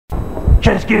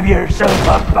Just give yourself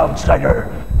up,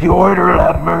 outsider. The Order will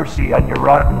have mercy on your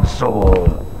rotten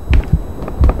soul.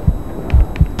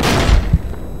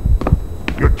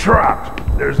 You're trapped.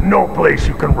 There's no place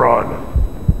you can run.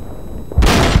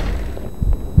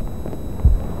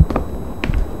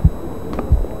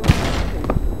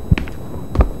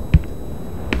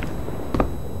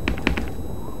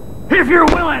 If you're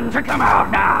willing to come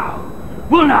out now,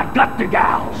 we'll not gut the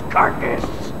gal's carcass.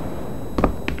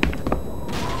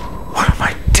 What am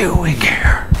I doing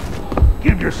here?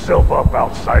 Give yourself up,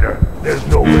 outsider. There's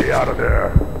no way out of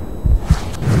there.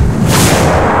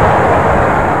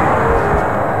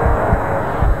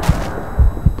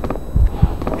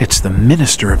 It's the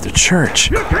minister of the church.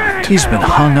 He's been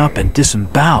hung up and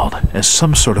disemboweled as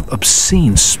some sort of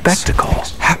obscene spectacle.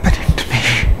 What's happening to me?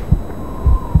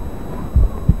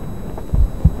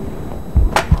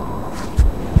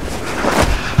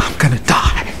 I'm gonna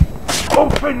die.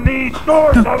 Open these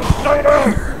doors,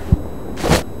 outsider!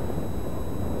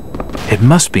 It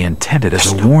must be intended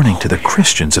as a warning to the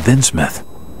Christians of Innsmouth.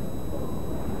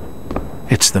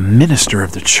 It's the minister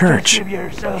of the church.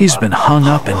 He's been hung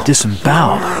up and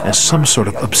disemboweled as some sort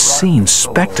of obscene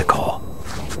spectacle.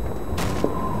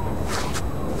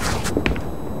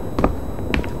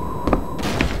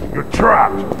 You're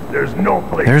trapped. There's no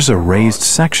place. There's a raised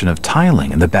section of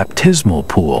tiling in the baptismal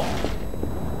pool.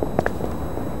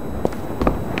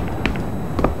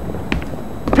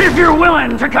 If you're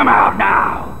willing to come out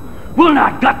now, we'll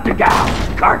not gut the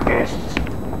gal's carcass.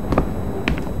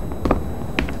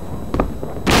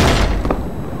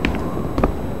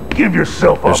 Give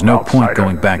yourself up, There's no outsider. point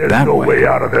going back There's that no way. way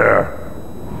out of there.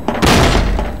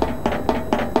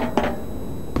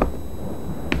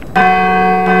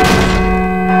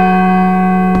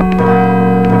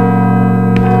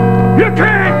 You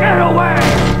can't get away!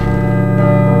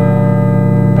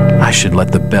 I should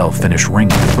let the bell finish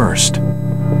ringing first.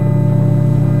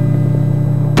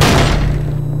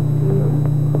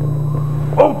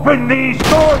 Open these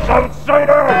doors,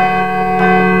 outsider!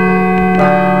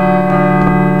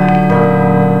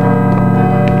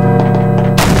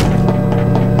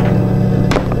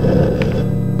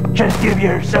 Just give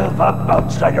yourself up,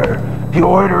 outsider. The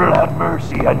Order will have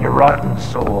mercy on your rotten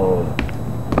soul.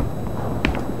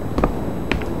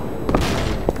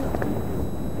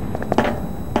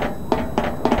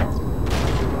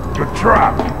 You're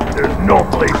trapped. There's no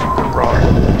place you can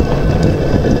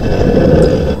run.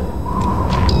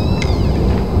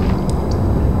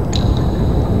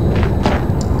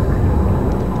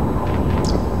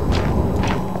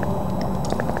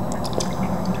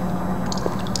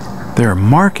 There are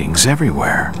markings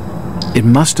everywhere. It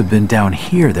must have been down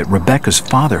here that Rebecca's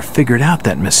father figured out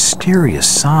that mysterious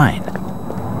sign.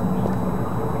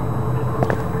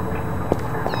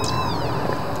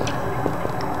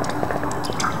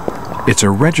 It's a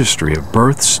registry of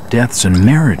births, deaths, and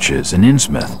marriages in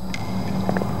Innsmouth.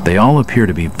 They all appear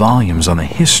to be volumes on the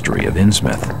history of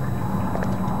Innsmouth.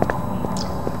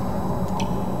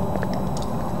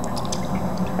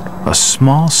 A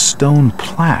small stone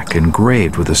plaque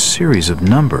engraved with a series of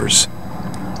numbers.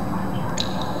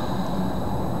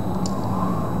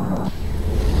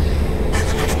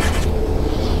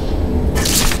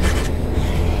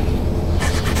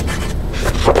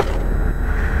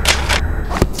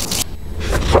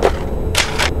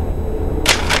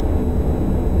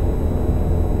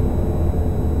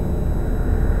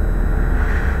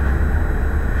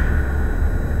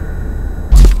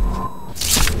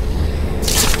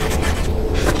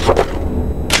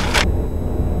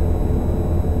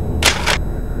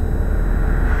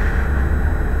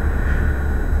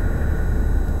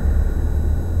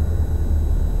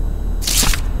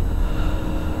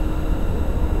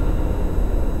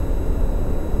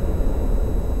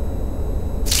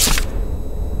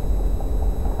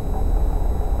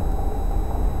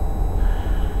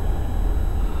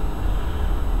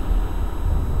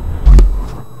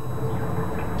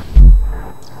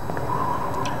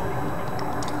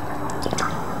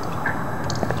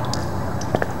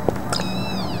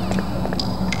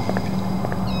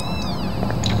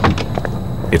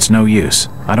 It's no use.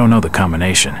 I don't know the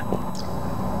combination.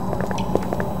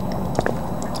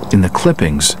 In the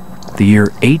clippings, the year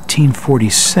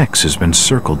 1846 has been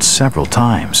circled several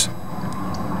times.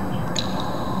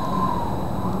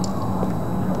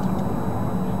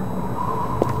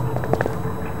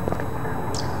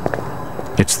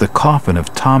 It's the coffin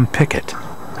of Tom Pickett,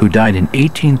 who died in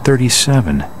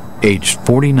 1837, aged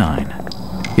 49.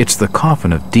 It's the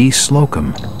coffin of D.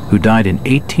 Slocum, who died in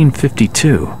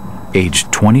 1852,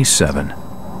 aged 27.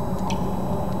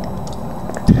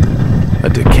 A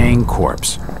decaying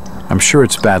corpse. I'm sure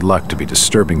it's bad luck to be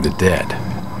disturbing the dead.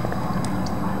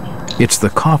 It's the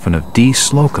coffin of D.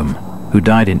 Slocum, who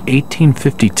died in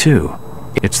 1852.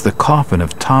 It's the coffin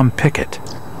of Tom Pickett,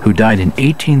 who died in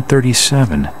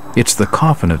 1837. It's the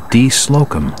coffin of D.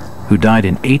 Slocum, who died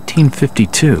in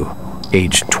 1852,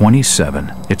 aged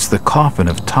 27. It's the coffin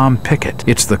of Tom Pickett.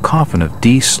 It's the coffin of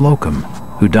D. Slocum,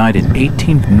 who died in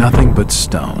 18... Nothing but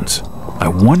stones. I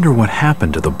wonder what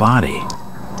happened to the body.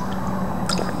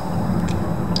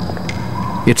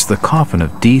 It's the coffin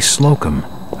of D. Slocum,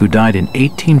 who died in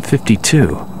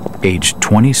 1852, aged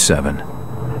 27.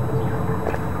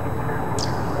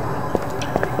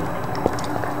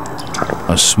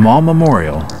 A small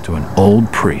memorial to an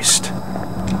old priest.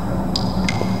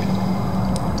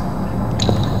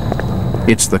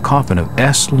 It's the coffin of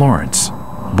S. Lawrence,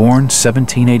 born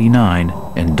 1789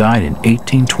 and died in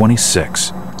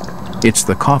 1826. It's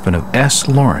the coffin of S.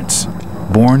 Lawrence,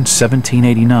 born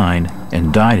 1789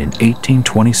 and died in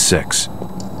 1826.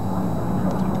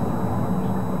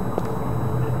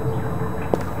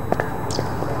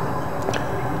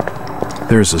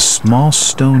 There's a small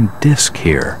stone disc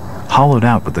here, hollowed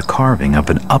out with the carving of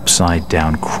an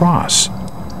upside-down cross.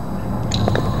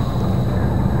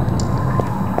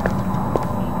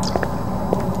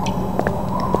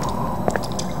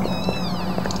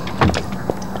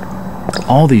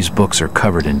 All these books are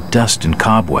covered in dust and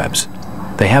cobwebs.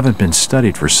 They haven't been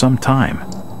studied for some time.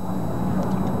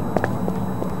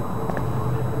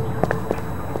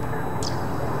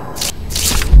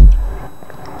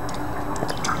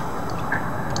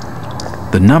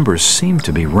 The numbers seem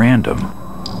to be random.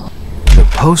 The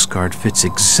postcard fits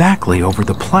exactly over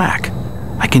the plaque.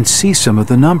 I can see some of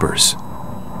the numbers.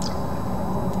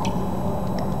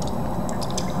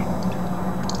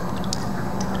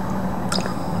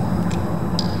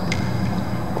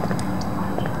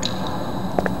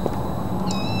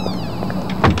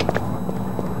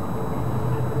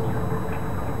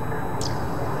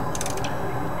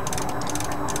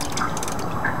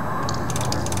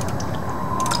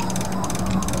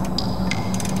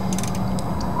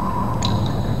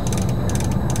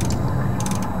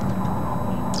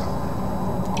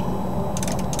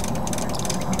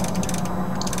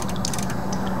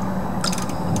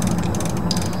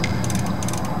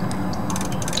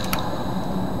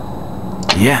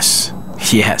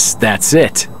 Yes, that's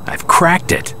it. I've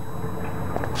cracked it.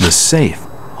 The safe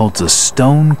holds a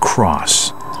stone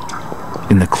cross.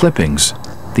 In the clippings,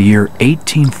 the year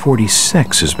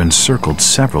 1846 has been circled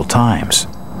several times.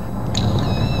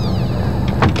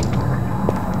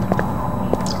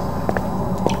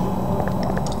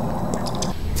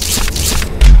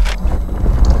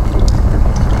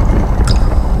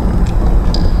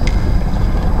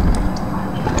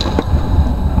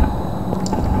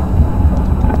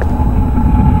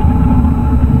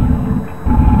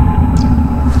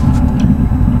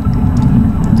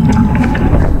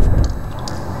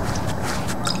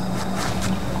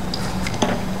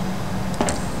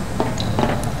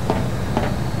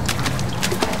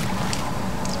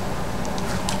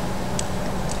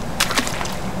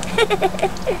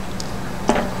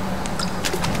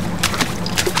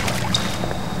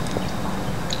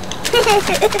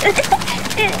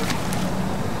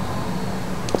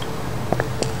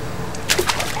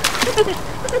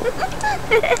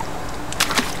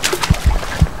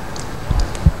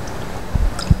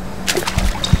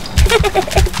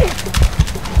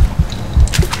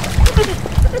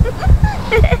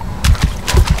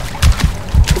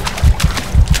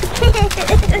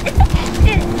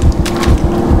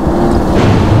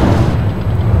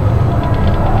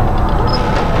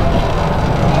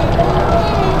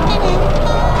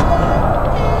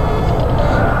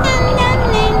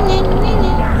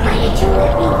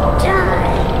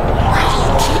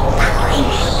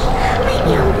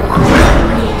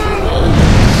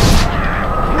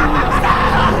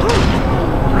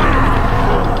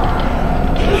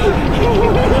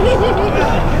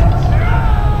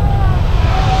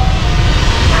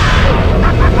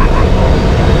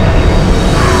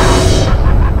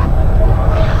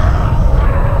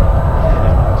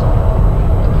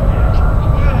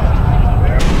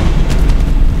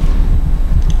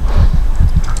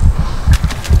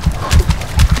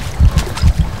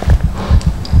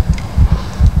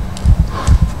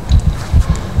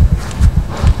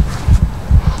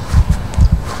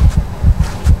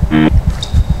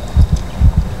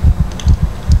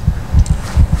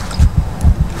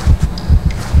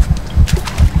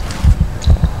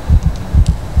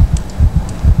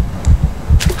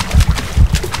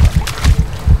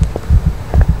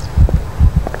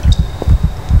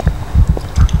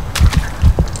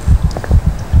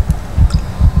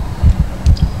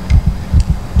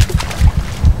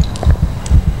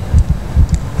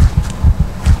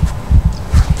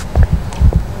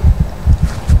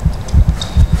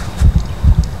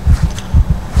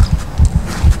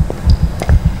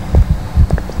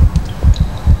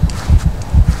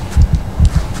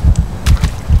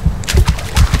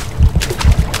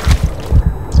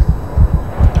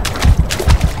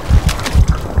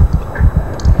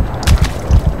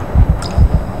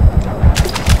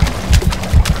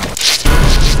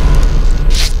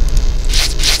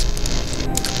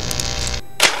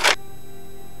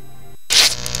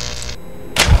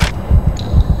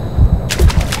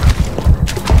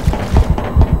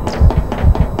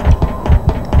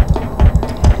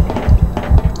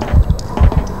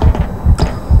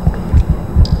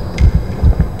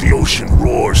 ocean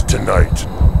roars tonight.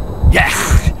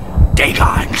 Yes,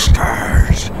 daylight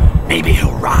stirs. Maybe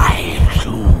he'll rise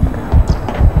soon.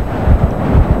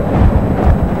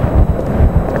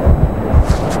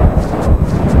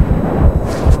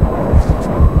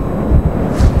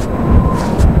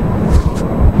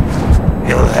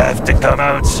 He'll have to come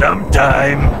out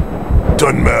sometime.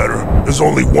 Doesn't matter. There's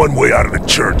only one way out of the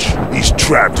church. He's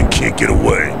trapped and can't get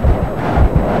away.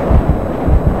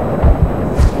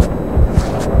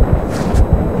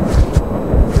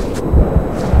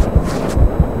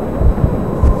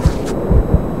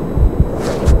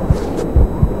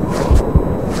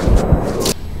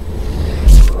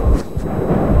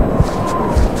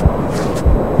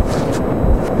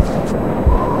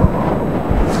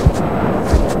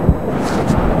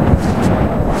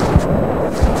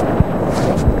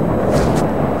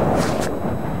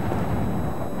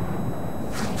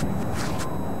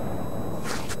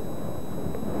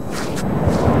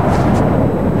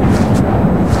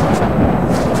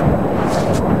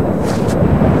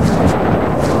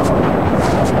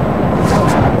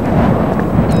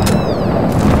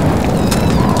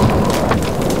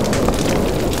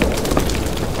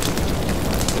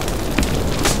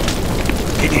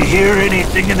 Hear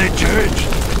anything in the church?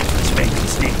 Let's make him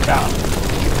sneak out.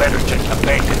 You better check the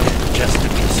bacon just to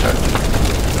be certain.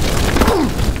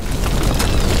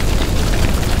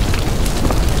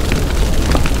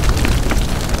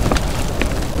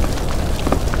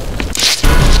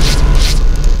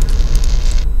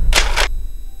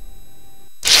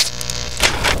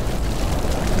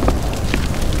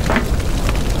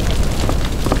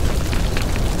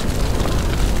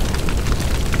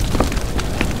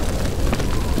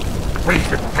 We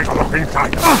should take a look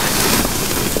inside.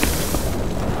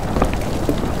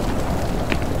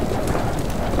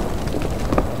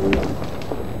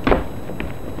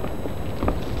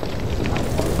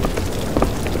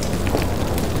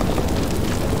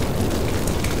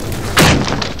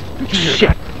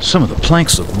 Shit! Some of the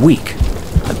planks look weak.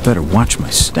 I'd better watch my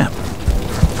step.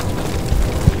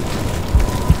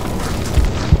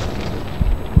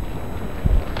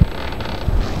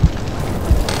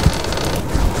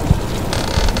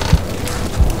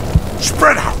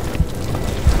 Spread out!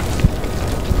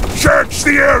 Search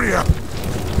the area!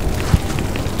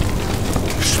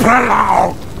 Spread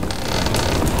out!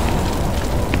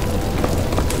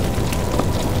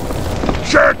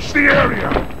 Search the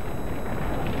area!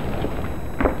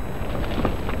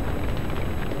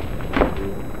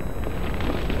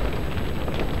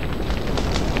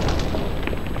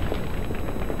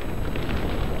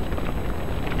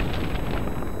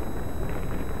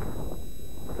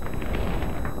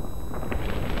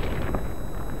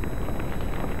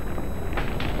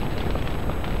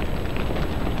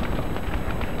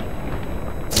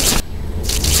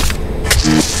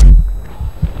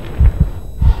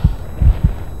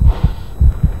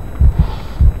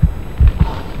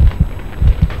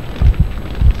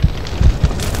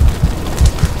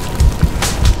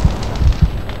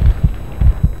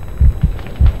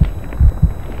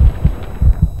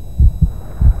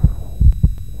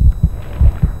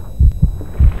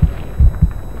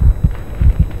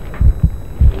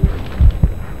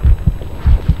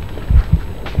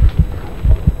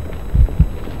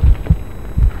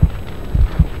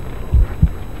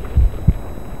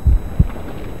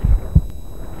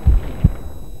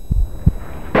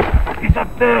 He's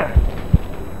up there.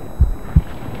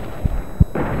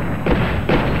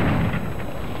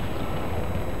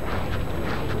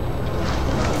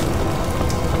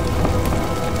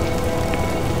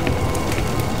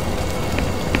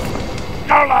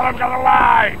 Don't let him get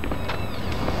alive!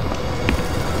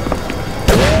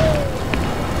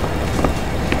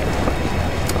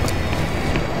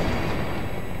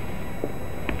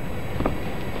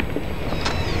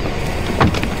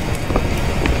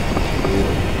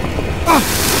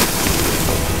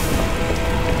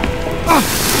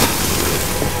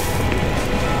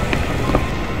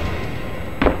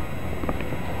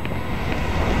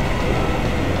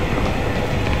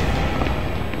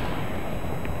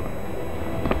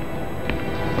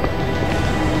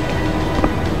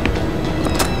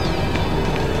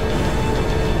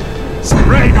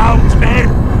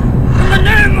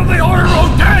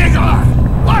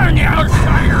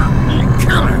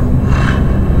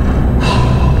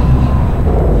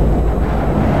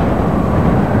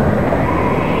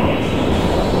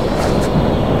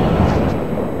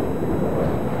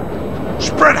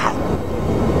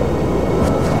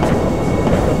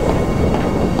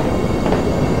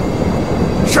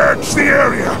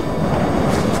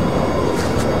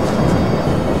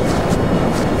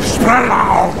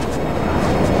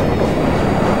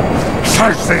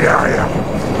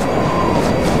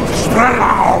 Spread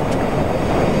out!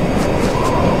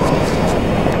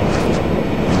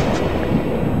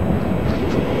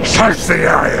 Search the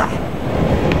area!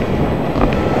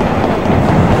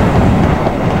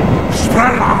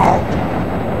 Spread out!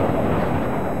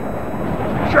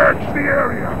 Search the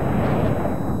area!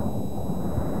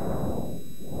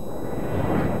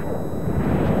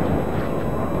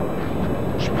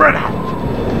 Spread out!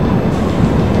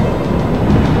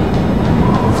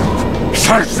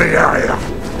 Search the area!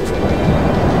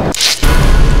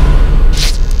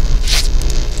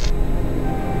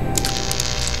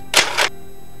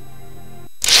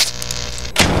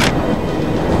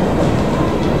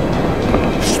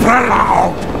 Spread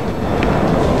out!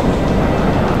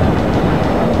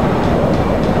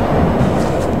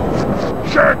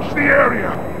 Search the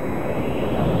area!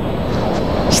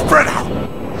 Spread out!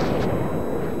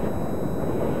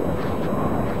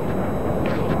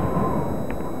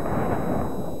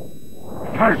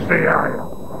 Search the area!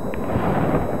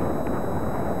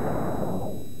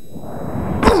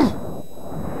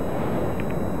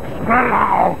 Spread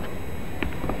out!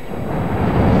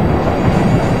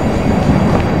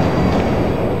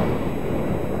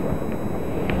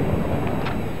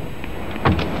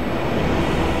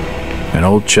 An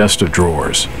old chest of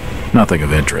drawers. Nothing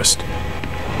of interest.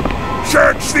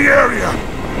 Search the area!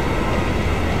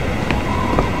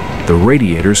 The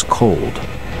radiator's cold.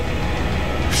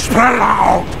 Spread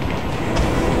out!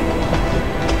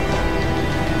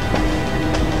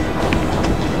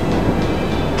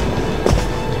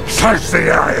 Search the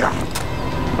area!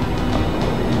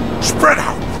 Spread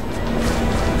out!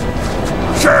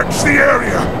 Search the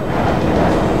area!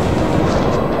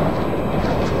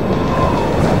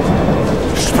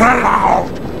 Spread out!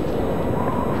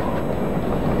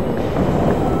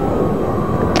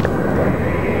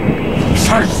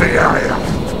 Search the area!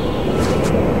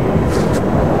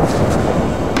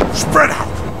 Spread out!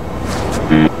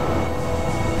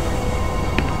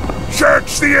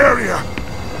 Search the area!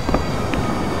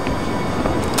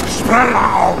 Spread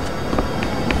out!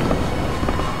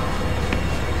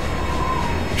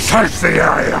 Search the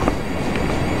area!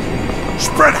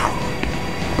 Spread out!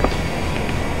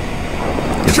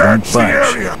 Search the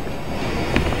area!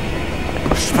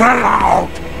 Spread out!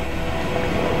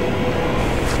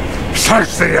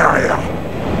 Search the area!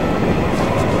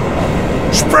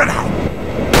 Spread out!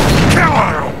 Kill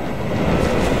him!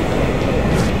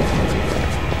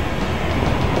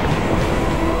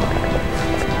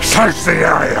 Search the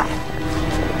area!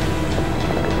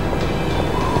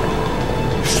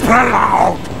 Spread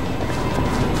out!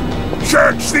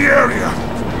 Search the area!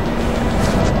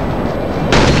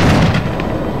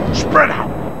 Spread out!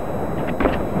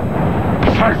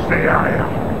 Search the area!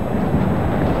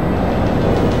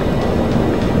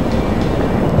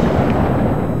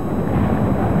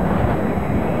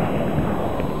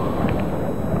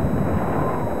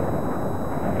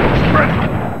 Spread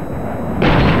out!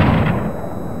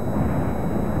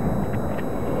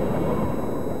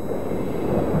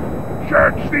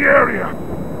 Search the area!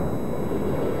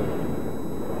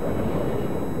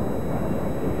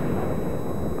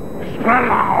 Spread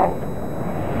out!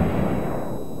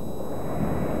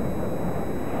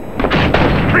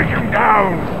 Bring him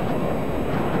down!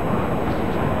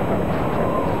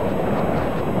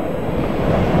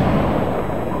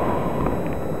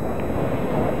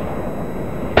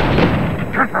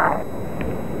 Get out!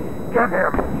 Get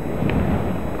him!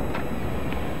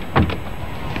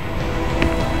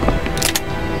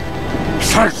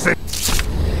 Search the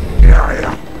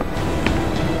area!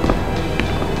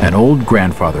 An old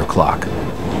grandfather clock.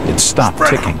 It stopped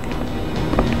ticking.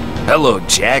 Hello,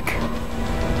 Jack.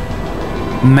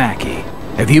 Mackie,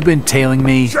 have you been tailing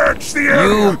me? Search the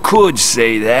area! You could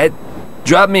say that.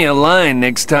 Drop me a line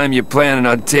next time you're planning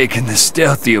on taking the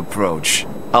stealthy approach.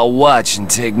 I'll watch and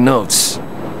take notes.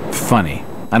 Funny.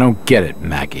 I don't get it,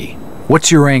 Mackie.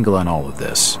 What's your angle on all of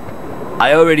this?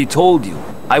 I already told you.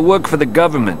 I work for the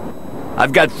government.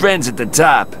 I've got friends at the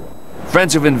top.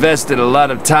 Friends who've invested a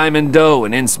lot of time and dough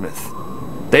in Innsmouth.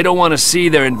 They don't want to see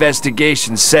their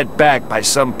investigation set back by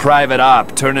some private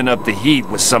op turning up the heat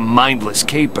with some mindless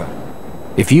caper.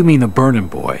 If you mean the Burnin'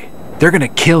 Boy, they're gonna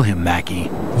kill him, Mackie.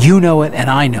 You know it and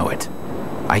I know it.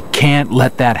 I can't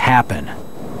let that happen.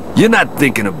 You're not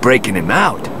thinking of breaking him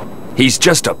out. He's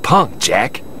just a punk,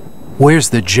 Jack. Where's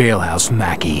the jailhouse,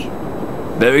 Mackie?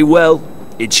 Very well.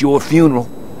 It's your funeral.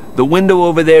 The window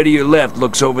over there to your left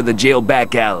looks over the jail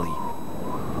back alley.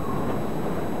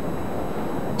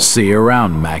 See you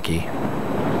around, Mackie.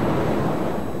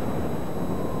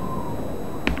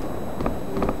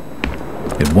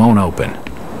 It won't open.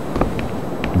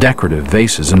 Decorative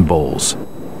vases and bowls,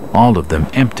 all of them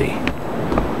empty.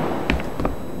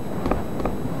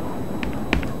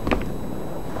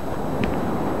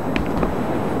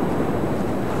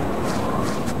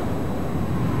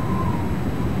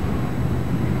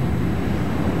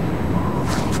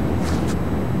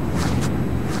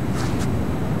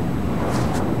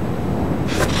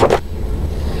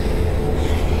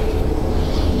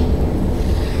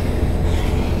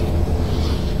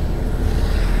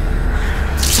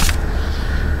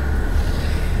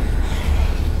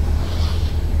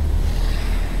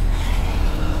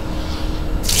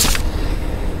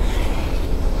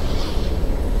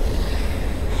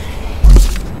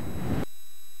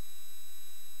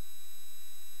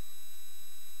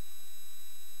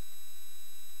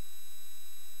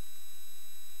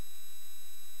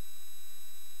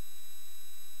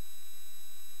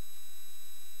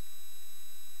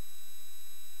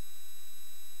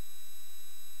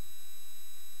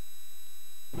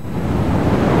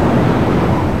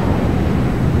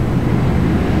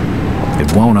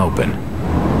 It won't open.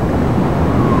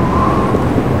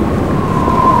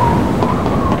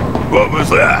 What was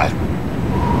that?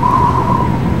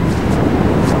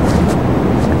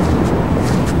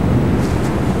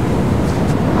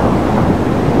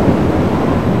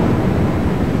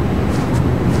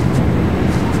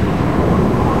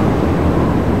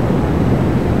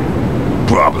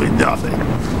 Probably nothing.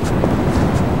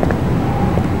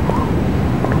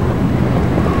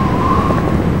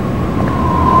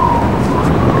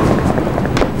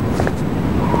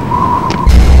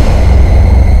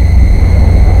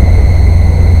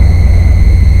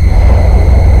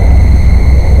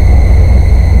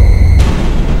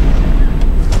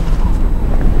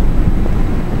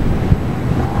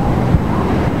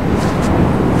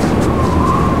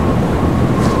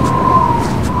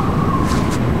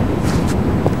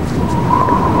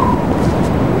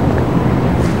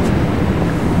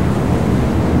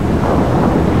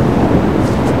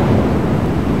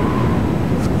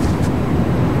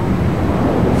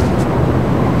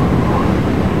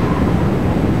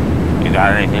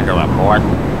 Got anything to report?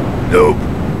 Nope.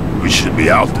 We should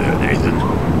be out there, Nathan.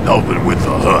 Helping with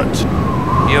the hunt.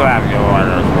 You have your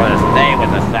orders. We're to stay with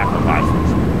the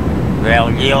sacrifices. They'll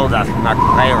yield us much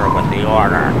favor with the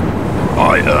order.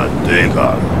 Think,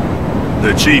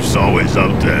 the chief's always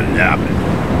up there napping.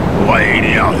 Why ain't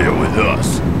he out here with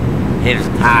us? His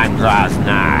time draws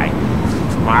nigh.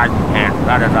 Martin can't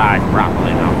shut his eyes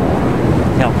properly no more.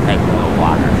 He'll take to the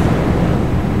waters.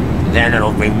 Then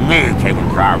it'll be me taking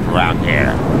charge around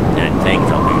here, and things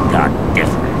will be done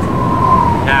different.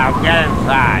 Now get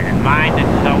inside, and mind that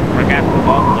you don't forget to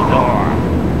bolt the door.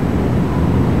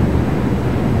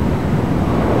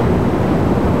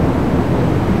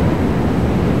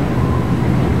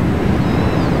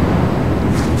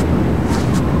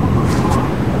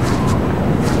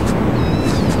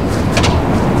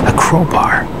 A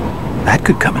crowbar. That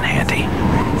could come in handy.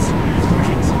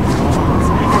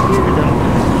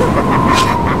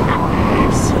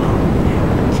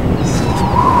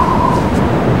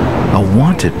 A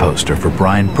wanted poster for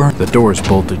Brian Byrne. The door's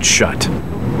bolted shut.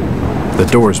 The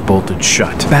door's bolted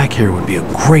shut. Back here would be a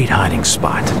great hiding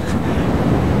spot.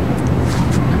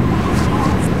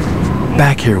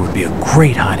 Back here would be a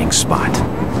great hiding spot.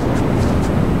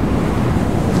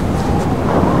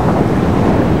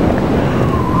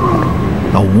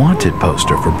 A wanted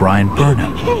poster for Brian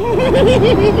Burnham. I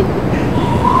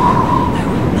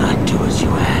will not do as you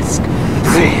ask.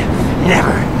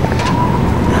 Never.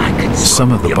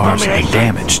 Some of the bars have been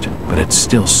damaged, but it's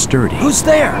still sturdy. Who's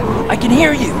there? I can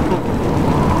hear you.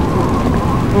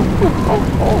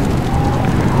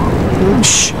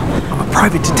 Shh! I'm a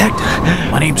private detective.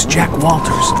 My name's Jack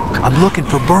Walters. I'm looking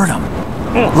for Burnham.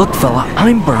 Look, fella,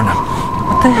 I'm Burnham.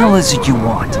 What the hell is it you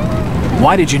want?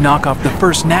 Why did you knock off the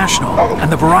First National and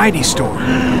the variety store?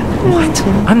 What?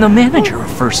 I'm the manager of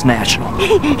First National.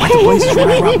 Why the places where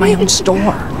I run my own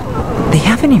store? They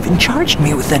haven't even charged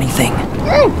me with anything.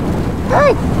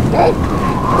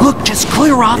 Look, just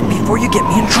clear off before you get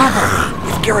me in trouble.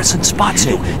 If Garrison spots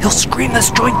you, he'll scream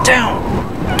this joint down.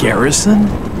 Garrison?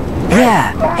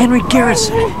 Yeah, Henry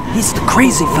Garrison. He's the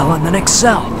crazy fella in the next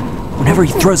cell. Whenever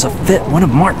he throws a fit, one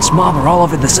of Martin's mob are all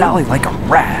over this alley like a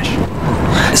rash.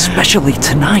 Especially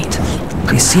tonight.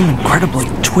 They seem incredibly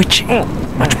twitchy,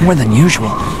 much more than usual. I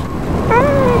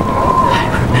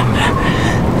remember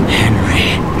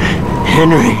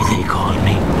Henry, they called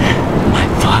me. My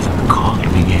father called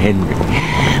me Henry.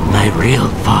 My real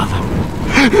father.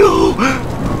 No!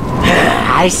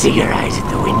 I see your eyes at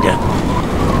the window.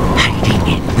 Hiding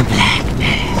in the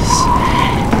blackness.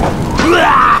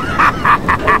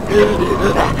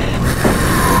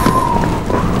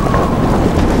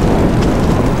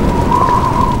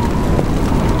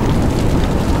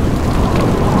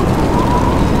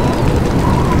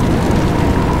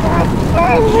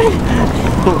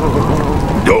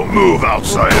 Don't move,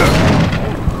 outsider.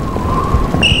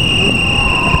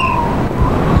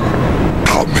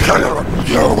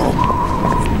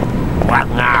 What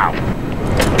now?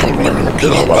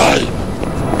 Get away.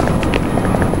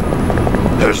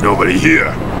 There's nobody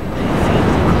here.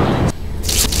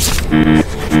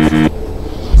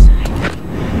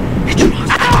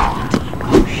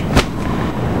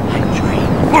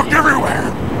 Look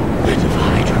everywhere. Bit of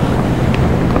Hydra.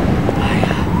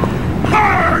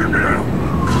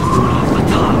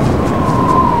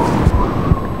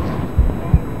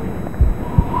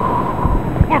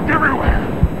 Look everywhere.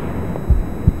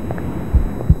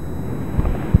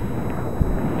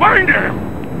 Find him.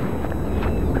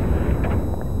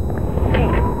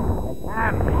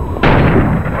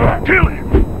 Kill him. Kill him.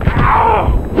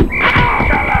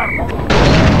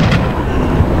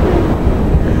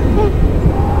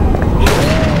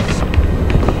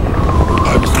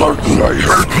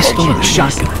 of the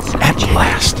shotgun. At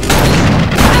last.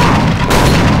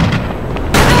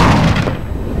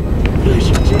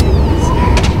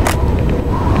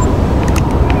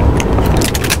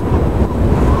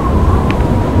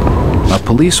 A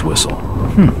police whistle.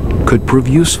 Could prove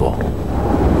useful.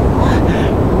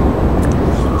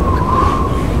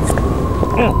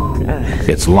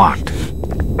 It's locked.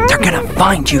 They're gonna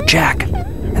find you, Jack.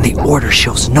 And the order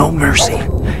shows no mercy.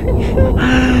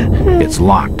 It's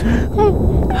locked.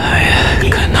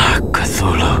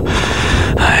 Cthulhu.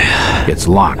 It's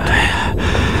locked.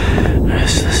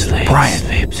 Brian,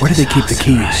 where do they keep the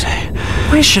keys?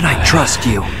 Why should I trust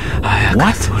you?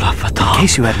 What? In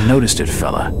case you hadn't noticed it,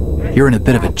 fella, you're in a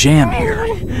bit of a jam here.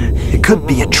 It could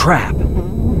be a trap.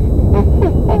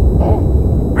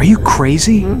 Are you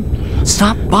crazy?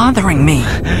 Stop bothering me.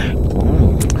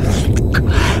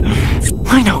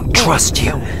 I don't trust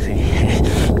you.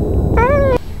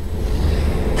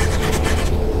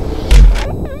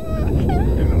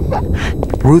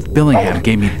 Ruth Billingham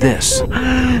gave me this.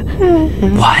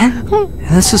 What?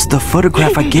 This is the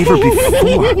photograph I gave her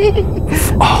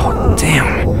before. Oh,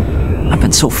 damn. I've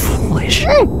been so foolish.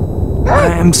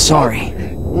 I'm sorry.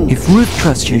 If Ruth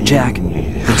trusts you, Jack,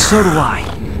 then so do I.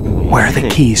 Where are the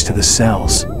keys to the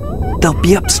cells? They'll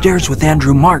be upstairs with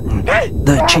Andrew Martin,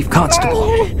 the chief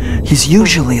constable. He's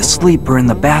usually asleep or in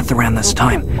the bath around this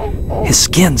time. His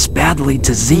skin's badly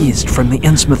diseased from the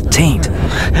Innsmouth taint.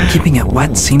 Keeping it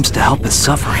wet seems to help his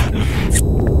suffering.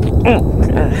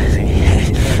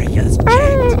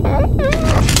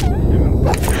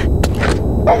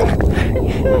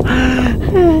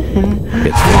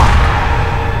 It's locked.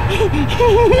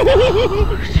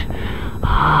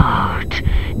 Out,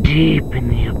 deep in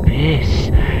the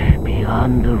abyss,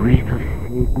 beyond the wreath of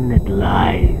Satan that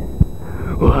lies.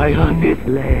 Why on this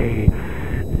lair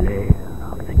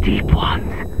of the deep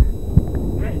ones?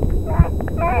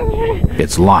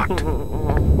 It's locked.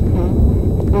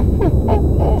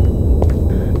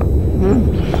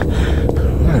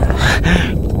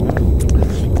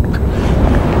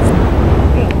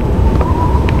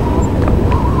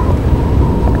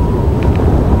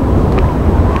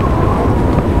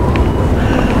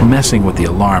 Messing with the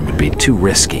alarm would be too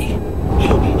risky.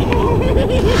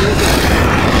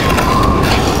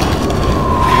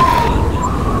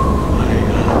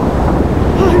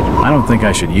 I don't think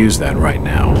I should use that right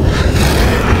now.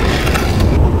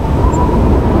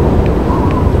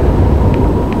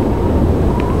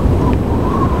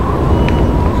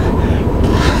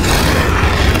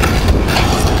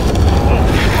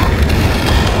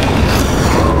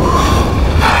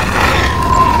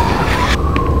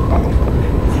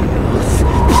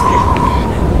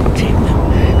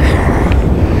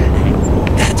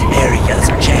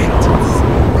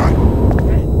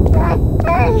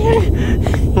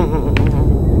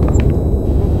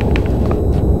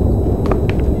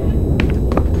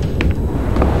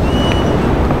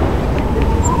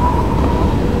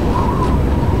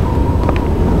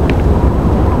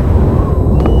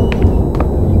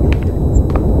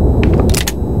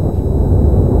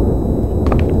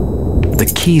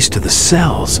 Keys to the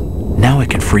cells. Now I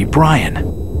can free Brian.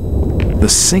 The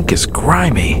sink is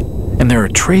grimy, and there are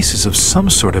traces of some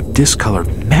sort of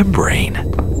discolored membrane.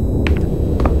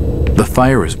 The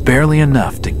fire is barely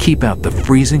enough to keep out the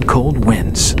freezing cold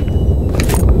winds.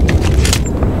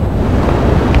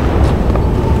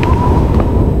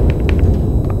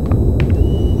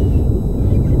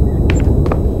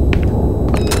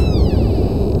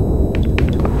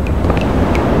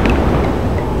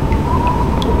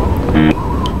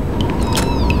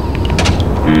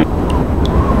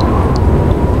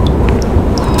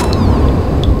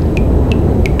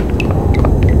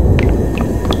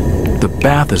 The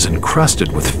bath is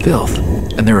encrusted with filth,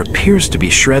 and there appears to be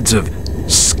shreds of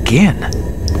skin.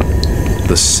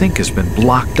 The sink has been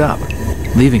blocked up,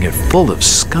 leaving it full of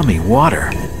scummy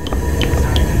water.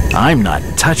 I'm not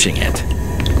touching it.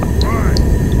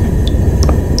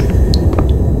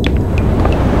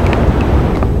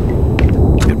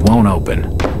 It won't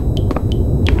open.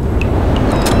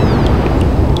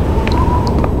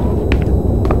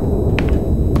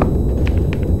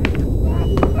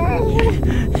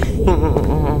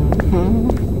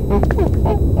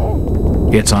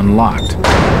 It's unlocked.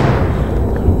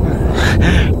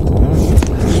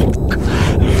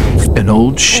 An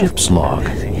old ship's log,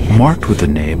 marked with the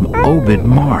name Obed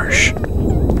Marsh. Deep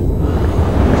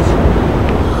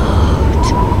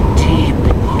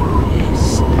in the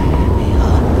abyss,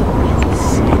 beyond the wind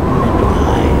sin that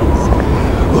lies.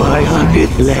 Why on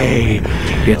it lay?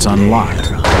 It's unlocked.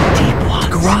 The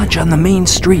garage on the main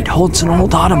street holds an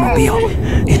old automobile.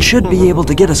 It should be able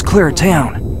to get us clear of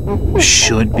town.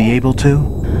 Should be able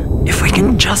to? If we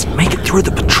can just make it through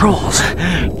the patrols.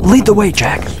 Lead the way,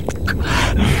 Jack.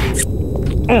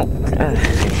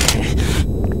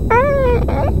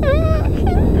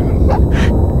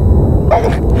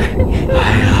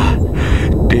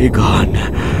 Dagon.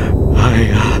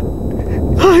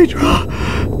 Hydra.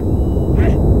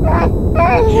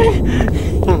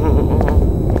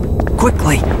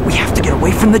 Quickly, we have to get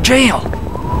away from the jail.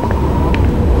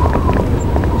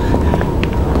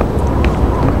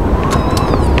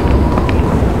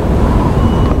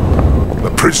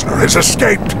 The prisoner has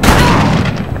escaped.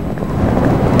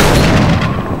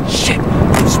 Shit,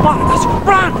 they've spotted us.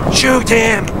 Run! Shoot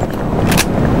him!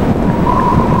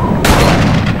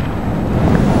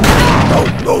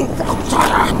 No,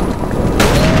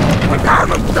 we're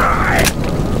gonna die.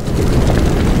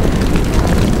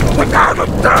 We're gonna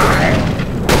die.